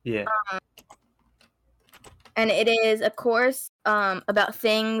 Yeah. And it is a course about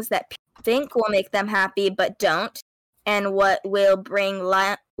things that people think will make them happy but don't, and what will bring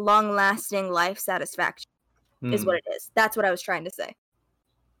long-lasting life satisfaction is what it is. That's what I was trying to say.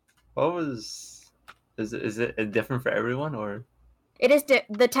 Is it different for everyone, or? It is.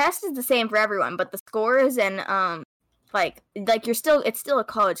 The test is the same for everyone, but the scores and like it's still a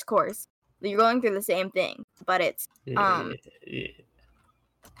college course. You're going through the same thing, but it's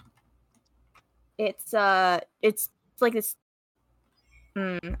it's like this.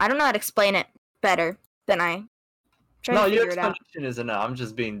 I don't know how to explain it better than I. No, your explanation isn't enough. I'm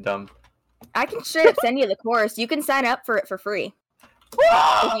just being dumb. I can straight up send you the course. You can sign up for it for free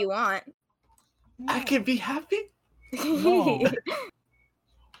if you want. I can be happy. No.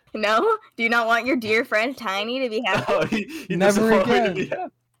 No? Do you not want your dear friend Tiny to be happy? No, he Never again.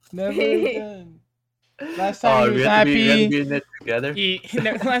 Never again. Last time he was happy. We in it together.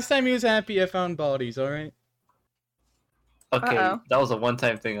 Last time he was happy, I found bodies. All right. Okay, that was a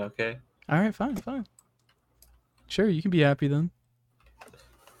one-time thing. Okay. All right, fine. Sure, you can be happy then.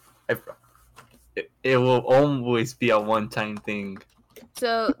 It will always be a one-time thing.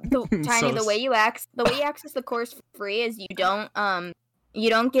 So, Tiny, the way you access the course for free is you don't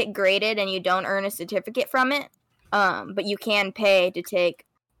get graded and you don't earn a certificate from it. But you can pay to take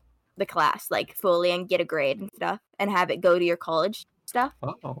the class like fully and get a grade and stuff and have it go to your college stuff.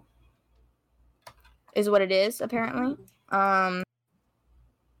 Oh. Is what it is apparently.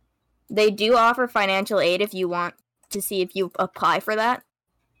 They do offer financial aid if you want to see if you apply for that.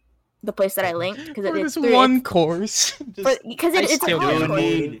 The place that I linked because it's one course. Because it's a college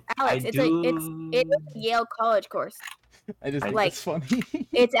course. Alex, it's a Yale college course. It's funny.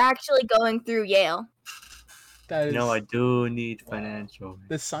 It's actually going through Yale. That is... No, I do need financial.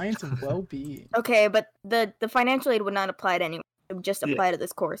 The science of well-being. Okay, but the financial aid would not apply to anyone. It would just apply to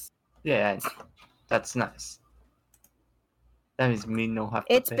this course. Yeah, that's nice. That means me no have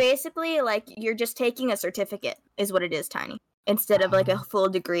to It's pay. basically like you're just taking a certificate, is what it is, Tiny, instead of like a full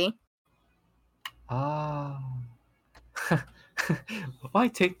degree. Oh. Why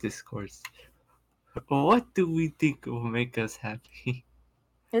take this course? What do we think will make us happy?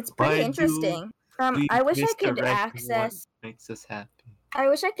 It's pretty interesting. I wish I could access. What makes us happy? I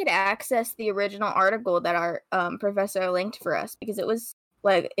wish I could access the original article that our professor linked for us because it was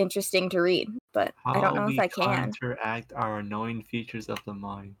like interesting to read, but I don't know if I can. Counteract our annoying features of the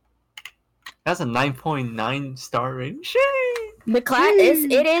mind. That's a 9.9 star rating. The class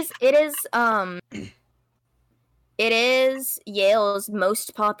it is Yale's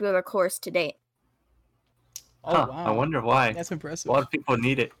most popular course to date. Oh wow! I wonder why. That's impressive. A lot of people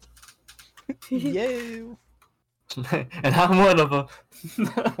need it. Yale. And I'm one of them.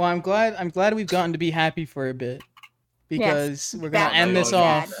 Well, I'm glad we've gotten to be happy for a bit, because we're gonna end this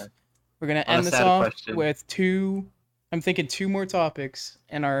off. We're gonna end this off with two more topics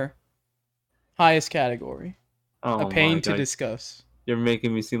in our highest category. A pain to discuss. You're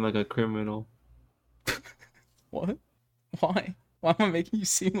making me seem like a criminal. What? Why? Why am I making you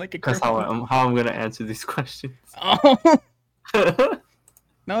seem like a criminal? Because how I'm gonna answer these questions. Oh.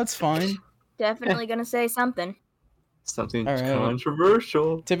 No, it's fine. Definitely gonna say something. Something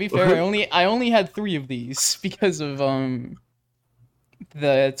controversial. To be fair, I only had 3 of these because of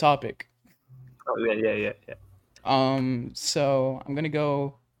the topic. Oh yeah. So I'm gonna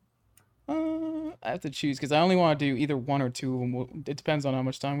go. I have to choose because I only want to do either 1 or 2 of them. It depends on how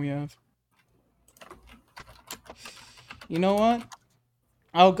much time we have. You know what?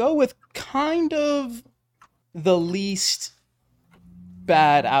 I'll go with kind of the least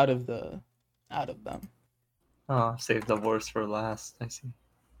bad out of them. Oh, save the worst for last. I see.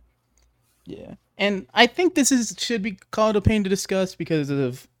 Yeah, and I think this should be called a pain to discuss because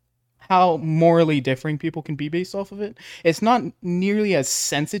of how morally differing people can be based off of it. It's not nearly as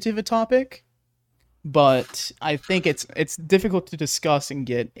sensitive a topic, but I think it's difficult to discuss and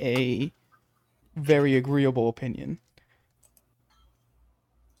get a very agreeable opinion.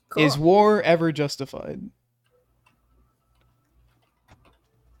 Cool. Is war ever justified?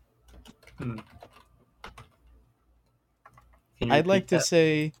 I'd like to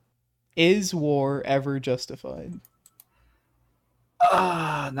say, is war ever justified?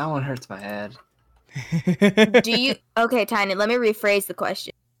 That one hurts my head. Okay, Tiny, let me rephrase the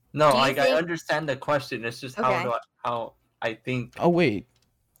question. No, I understand the question. It's just how I think. Oh wait,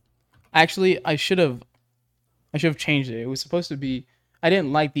 actually, I should have changed it. It was supposed to be. I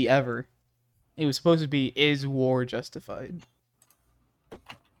didn't like the ever. It was supposed to be, is war justified?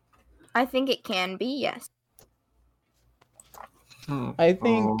 I think it can be, yes. I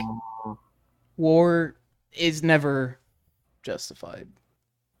think war is never justified.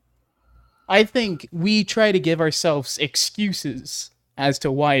 I think we try to give ourselves excuses as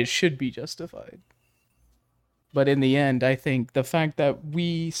to why it should be justified. But in the end, I think the fact that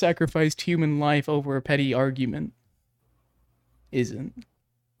we sacrificed human life over a petty argument isn't.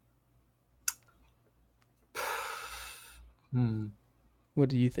 What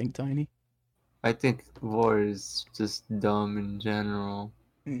do you think, Tiny? I think war is just dumb in general.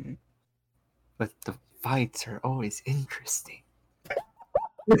 But the fights are always interesting.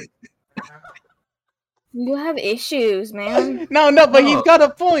 You have issues, man. No, but he's got a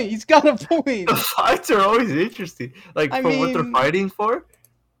point. The fights are always interesting. Like, what they're fighting for?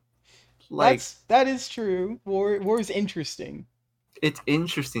 Like, that is true. War is interesting. It's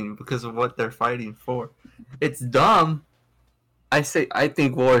interesting because of what they're fighting for. It's dumb. I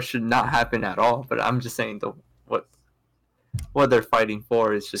think war should not happen at all, but I'm just saying what they're fighting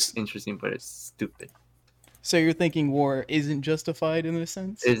for is just interesting, but it's stupid. So you're thinking war isn't justified in a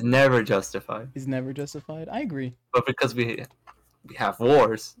sense? It's never justified. It's never justified? I agree. But because we have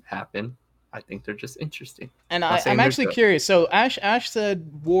wars happen, I think they're just interesting. And I'm actually curious. So Ash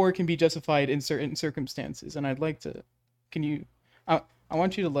said war can be justified in certain circumstances, and I'd like to... Can you... I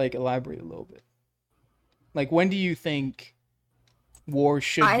want you to, like, elaborate a little bit. Like, when do you think war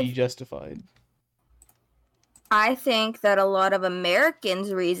should be justified? I think that a lot of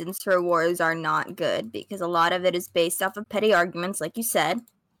Americans' reasons for wars are not good because a lot of it is based off of petty arguments, like you said.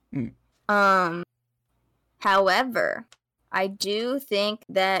 However, I do think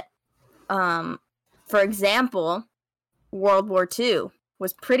that, for example, World War II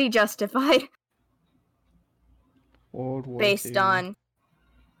was pretty justified. World War based II. on...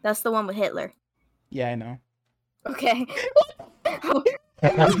 That's the one with Hitler. Yeah, I know. Okay.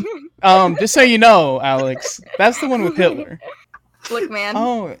 Just so you know, Alex, that's the one with Hitler. Look, man.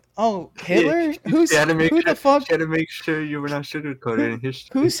 Oh, Hitler? Who the fuck? You had to make sure you were not sugarcoated in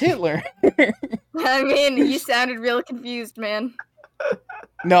history. Who's Hitler? I mean, you sounded real confused, man.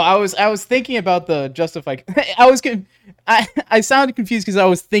 No, I was thinking about the justified. I sounded confused because I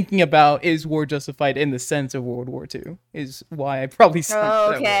was thinking about, is war justified in the sense of World War II? Is why I probably sounded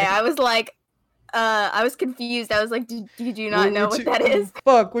that okay. way. I was like, I was confused. I was like, did you not know what that is?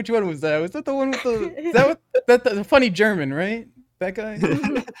 Fuck, which one was that? Was that the one with the? Is that the funny German, right? That guy.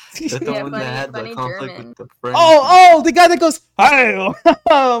 That's the one that had the conflict German. with the French. Oh, the guy that goes, "Hi!"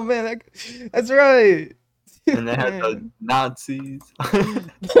 Oh man, that's right. And they had the Nazis.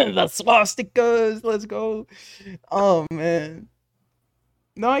 The swastikas. Let's go. Oh man.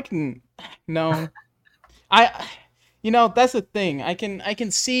 No, that's the thing. I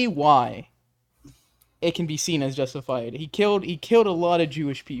can see why it can be seen as justified. He killed a lot of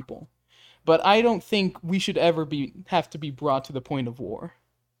Jewish people, but I don't think we should ever have to be brought to the point of war.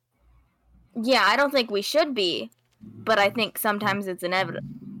 Yeah, I don't think we should be, but I think sometimes it's inevitable,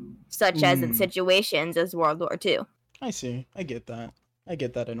 such as in situations as World War II. I see. I get that. I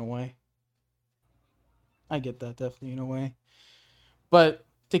get that in a way. I get that definitely in a way. But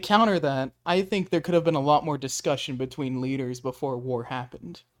to counter that, I think there could have been a lot more discussion between leaders before war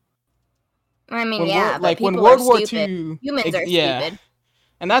happened. I mean, when World War II, humans are stupid.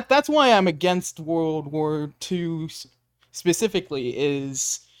 And that's why I'm against World War II specifically,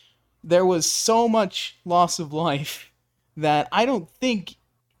 is there was so much loss of life that I don't think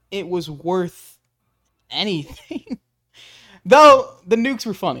it was worth anything. Though the nukes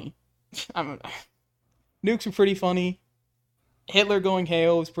were funny. Nukes were pretty funny. Hitler going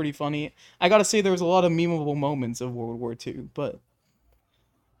hail was pretty funny. I gotta say there was a lot of memeable moments of World War II, but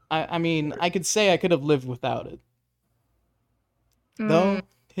I mean, I could say I could have lived without it. Though,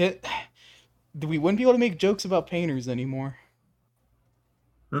 we wouldn't be able to make jokes about painters anymore.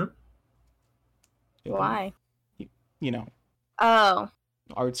 Why? You know. Oh.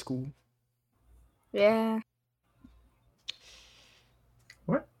 Art school. Yeah.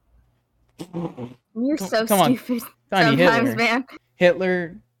 What? You're so Come stupid. On. Sometimes, Hitler. man.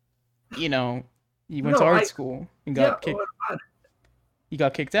 Hitler, he went to art school and got kicked. He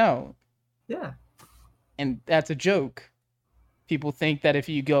got kicked out. Yeah. And that's a joke. People think that if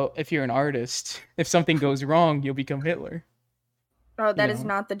you're an artist, if something goes wrong, you'll become Hitler. Oh, that is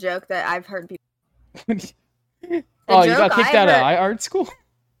not the joke that I've heard people. You got kicked out of art school?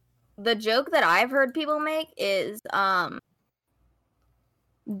 The joke that I've heard people make is the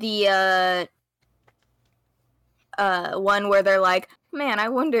one where they're like, man, I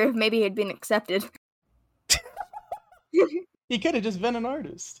wonder if maybe he'd been accepted. He could have just been an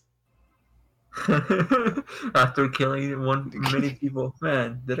artist. After killing many people.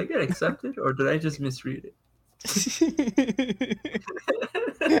 Man, did I get accepted or did I just misread it?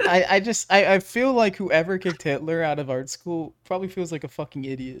 I feel like whoever kicked Hitler out of art school probably feels like a fucking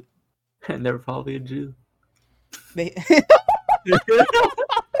idiot. And they're probably a Jew. That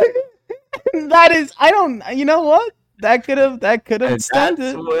is, I don't, you know what? That could have stemmed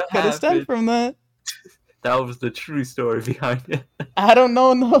it. Could have stemmed from that. That was the true story behind it. I don't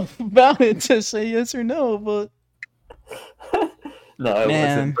know enough about it to say yes or no, but no, it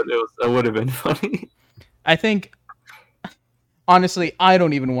wasn't. But it would have been funny. I think, honestly, I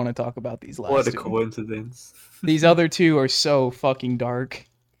don't even want to talk about these last two. What a coincidence. These other two are so fucking dark.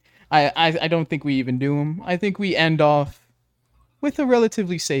 I don't think we even do them. I think we end off with a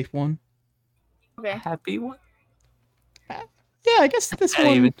relatively safe one. Okay. Happy one? Yeah, I guess this one. I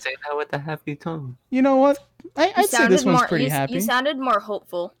didn't even say that with a happy tone. You know what? I'd say this one's pretty happy. You sounded more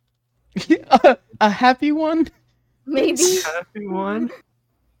hopeful. A happy one? Maybe. Happy one?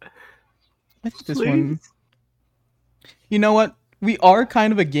 I think this one. You know what? We are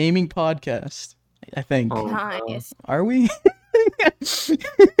kind of a gaming podcast, I think. Oh, nice. Are we?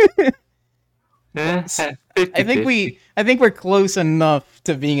 I think we're close enough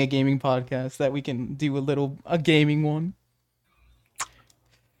to being a gaming podcast that we can do a gaming one.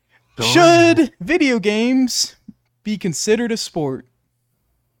 Should video games be considered a sport?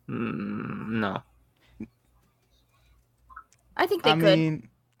 No. I think they could. I mean,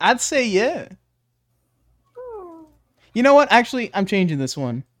 I'd say yeah. You know what? Actually, I'm changing this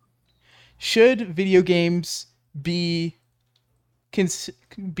one. Should video games be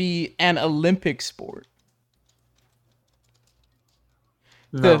an Olympic sport?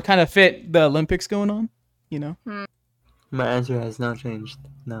 No. To kind of fit the Olympics going on, you know? My answer has not changed.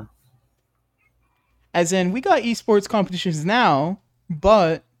 No. As in, we got esports competitions now,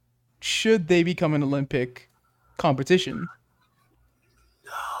 but should they become an Olympic competition?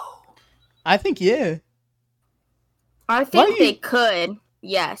 No. I think yeah. I think they could.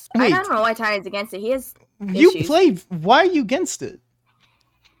 Yes. Wait. I don't know why Tiny's against it. He has issues. Why are you against it?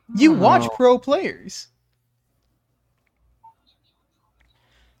 You watch pro players.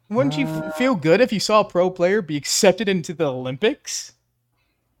 Wouldn't you feel good if you saw a pro player be accepted into the Olympics?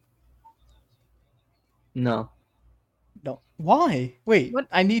 No. No. Why? Wait,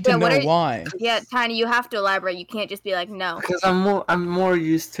 I need to know why. Yeah, Tiny, you have to elaborate. You can't just be like, no. Because I'm more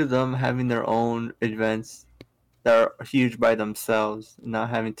used to them having their own events that are huge by themselves, not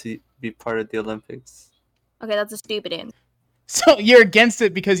having to be part of the Olympics. Okay, that's a stupid answer. So you're against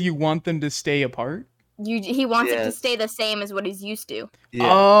it because you want them to stay apart? He wants it to stay the same as what he's used to. Yeah.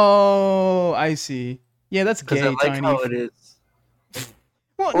 Oh, I see. Yeah, that's gay, I like Tiny. how it is.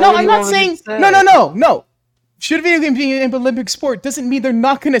 Well, no, I'm not saying... No. Should video games be an Olympic sport doesn't mean they're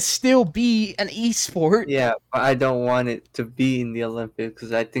not going to still be an e-sport. Yeah, but I don't want it to be in the Olympics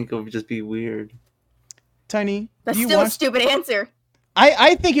because I think it would just be weird. Tiny, that's still a stupid answer.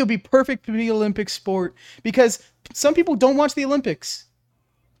 I think it would be perfect to be an Olympic sport because some people don't watch the Olympics.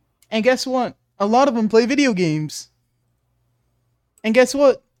 And guess what? A lot of them play video games. And guess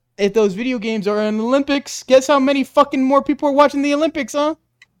what? If those video games are in the Olympics, guess how many fucking more people are watching the Olympics, huh?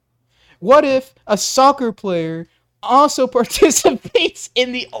 What if a soccer player also participates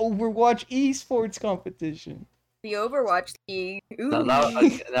in the Overwatch esports competition? The Overwatch League.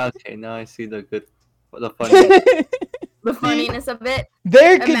 Okay, now I see the funniness. The funniness of it.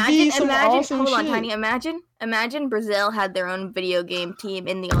 There could be some awesome hold shit. on, Tiny. Imagine Brazil had their own video game team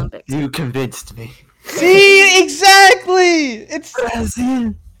in the Olympics. You convinced me. See, exactly. It's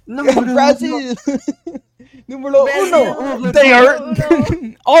Brazil. Brazil. Numero uno. They are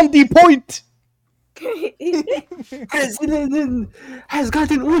on the point. Brazil has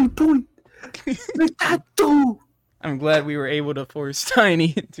gotten 1 point. With that too. I'm glad we were able to force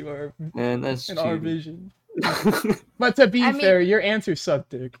Tiny into our our vision. But to be fair, your answer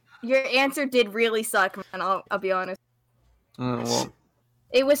sucked, Dick. Your answer did really suck, man. I'll be honest. Well.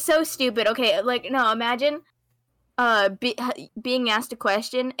 It was so stupid. Okay, imagine being asked a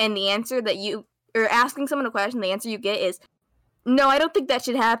question and the answer that you... Or asking someone a question, the answer you get is, no, I don't think that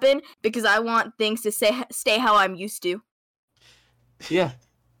should happen because I want things to stay how I'm used to. Yeah.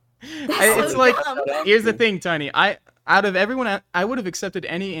 It's like, here's the thing, Tiny. Out of everyone, I would have accepted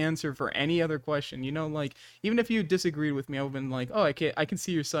any answer for any other question. You know, like, even if you disagreed with me, I would have been like, oh, I can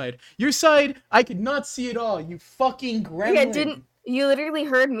see your side. Your side, I could not see at all, you fucking gremlin. Yeah, you literally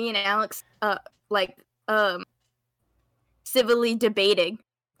heard me and Alex, civilly debating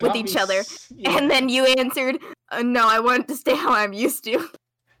with each other. Yeah. And then you answered, no, I want it to stay how I'm used to.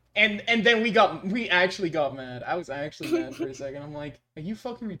 And then we actually got mad. I was actually mad for a second. I'm like, are you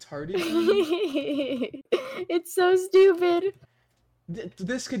fucking retarded? It's so stupid.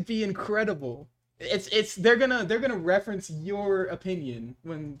 This could be incredible. They're gonna reference your opinion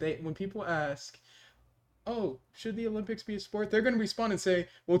when people ask, oh, should the Olympics be a sport? They're gonna respond and say,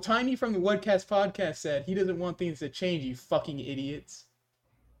 well, Tiny from the Whatcast podcast said he doesn't want things to change, you fucking idiots.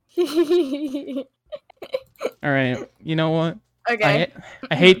 Alright, you know what? Okay.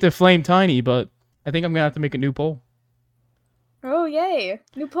 I hate to flame Tiny, but I think I'm gonna have to make a new poll. Oh, yay.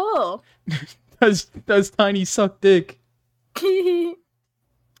 New poll. Does Tiny suck dick? I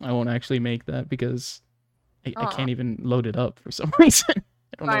won't actually make that because I can't even load it up for some reason.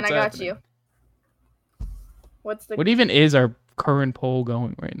 Fine, I got you. What even is our current poll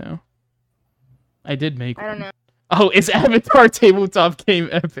going right now? I did make one. I don't know. Oh, it's Avatar Tabletop Game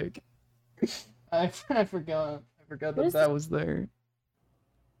Epic. I forgot. I forgot that was there.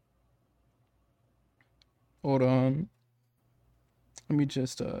 Hold on. Let me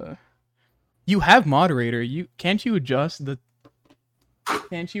just You have moderator. Can't you adjust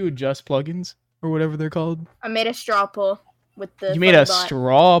plugins or whatever they're called? I made a straw poll with the You made a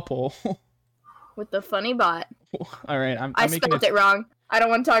straw poll. With the funny bot. All right, I spelled it wrong. I don't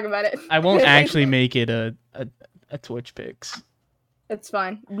want to talk about it. I won't actually make it a Twitch Picks. It's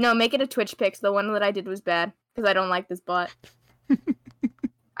fine. No, make it a Twitch Picks. The one that I did was bad because I don't like this bot.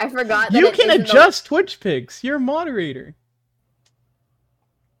 I forgot that you can adjust Twitch Picks. You're a moderator.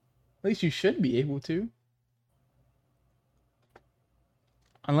 At least you should be able to.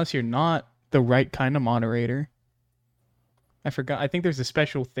 Unless you're not the right kind of moderator. I forgot. I think there's a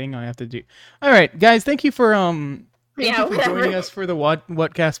special thing I have to do. All right, guys. Thank you for joining us for the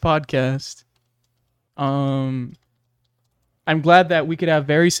Whatcast podcast. I'm glad that we could have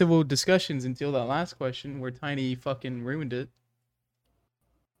very civil discussions until that last question where Tiny fucking ruined it.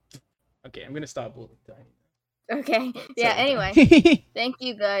 Okay, I'm gonna stop bullying Tiny. Okay. Yeah. Anyway, thank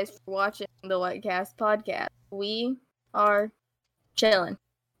you guys for watching the Whatcast podcast. We are chilling.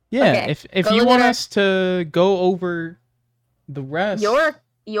 Yeah, Okay, if go you look want it up. us to go over the rest,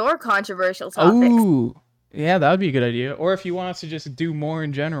 your controversial topics. oh, yeah, that would be a good idea. Or if you want us to just do more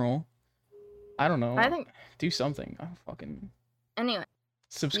in general, I don't know. I think do something. I'll fucking anyway.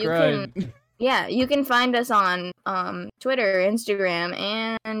 subscribe. You can find us on Twitter,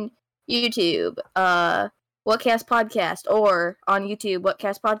 Instagram, and YouTube. Whatcast Podcast, or on YouTube,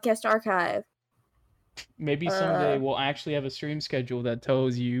 Whatcast Podcast Archive. Maybe someday we'll actually have a stream schedule that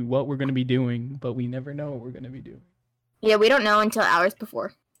tells you what we're gonna be doing, but we never know what we're gonna be doing. Yeah, we don't know until hours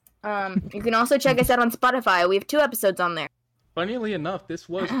before. You can also check us out on Spotify. We have 2 episodes on there. Funnily enough, this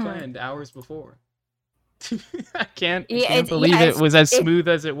was planned hours before. I can't believe it was as smooth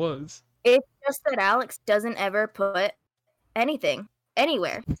as it was. It's just that Alex doesn't ever put anything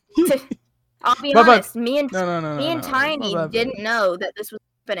anywhere. I'll be honest. Me and Tiny didn't know that this was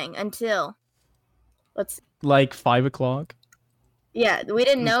happening until like 5 o'clock. Yeah, we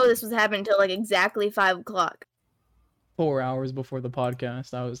didn't know this was happening until like exactly 5 o'clock. 4 hours before the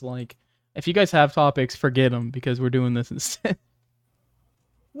podcast, I was like, if you guys have topics, forget them because we're doing this instead.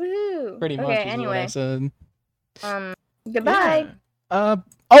 Woo! Pretty much is what I said. Goodbye. Yeah.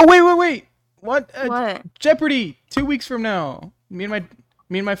 Oh, wait. What? What? Jeopardy! 2 weeks from now. Me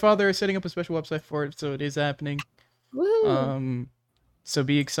and my father are setting up a special website for it, so it is happening. Woo! So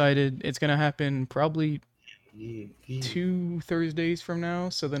be excited. It's gonna happen probably 2 Thursdays from now,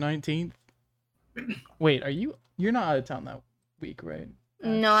 so the 19th. Wait, you're not out of town that week, right?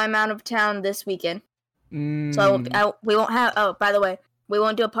 No, I'm out of town this weekend. So we won't have. Oh, by the way, we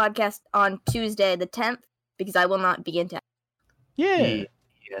won't do a podcast on Tuesday the 10th because I will not be in town. Yeah.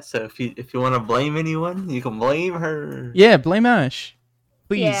 Yeah. So if you want to blame anyone, you can blame her. Yeah, blame Ash.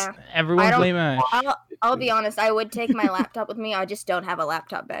 Please, Yeah. everyone blame Ash. I'll be honest. I would take my laptop with me. I just don't have a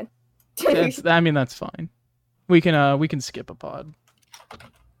laptop bag. That's fine. We can skip a pod.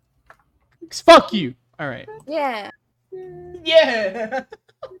 Fuck you. All right. Yeah. Yeah.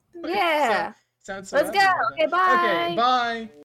 Yeah. Sounds Let's go. Okay, bye. Okay, bye.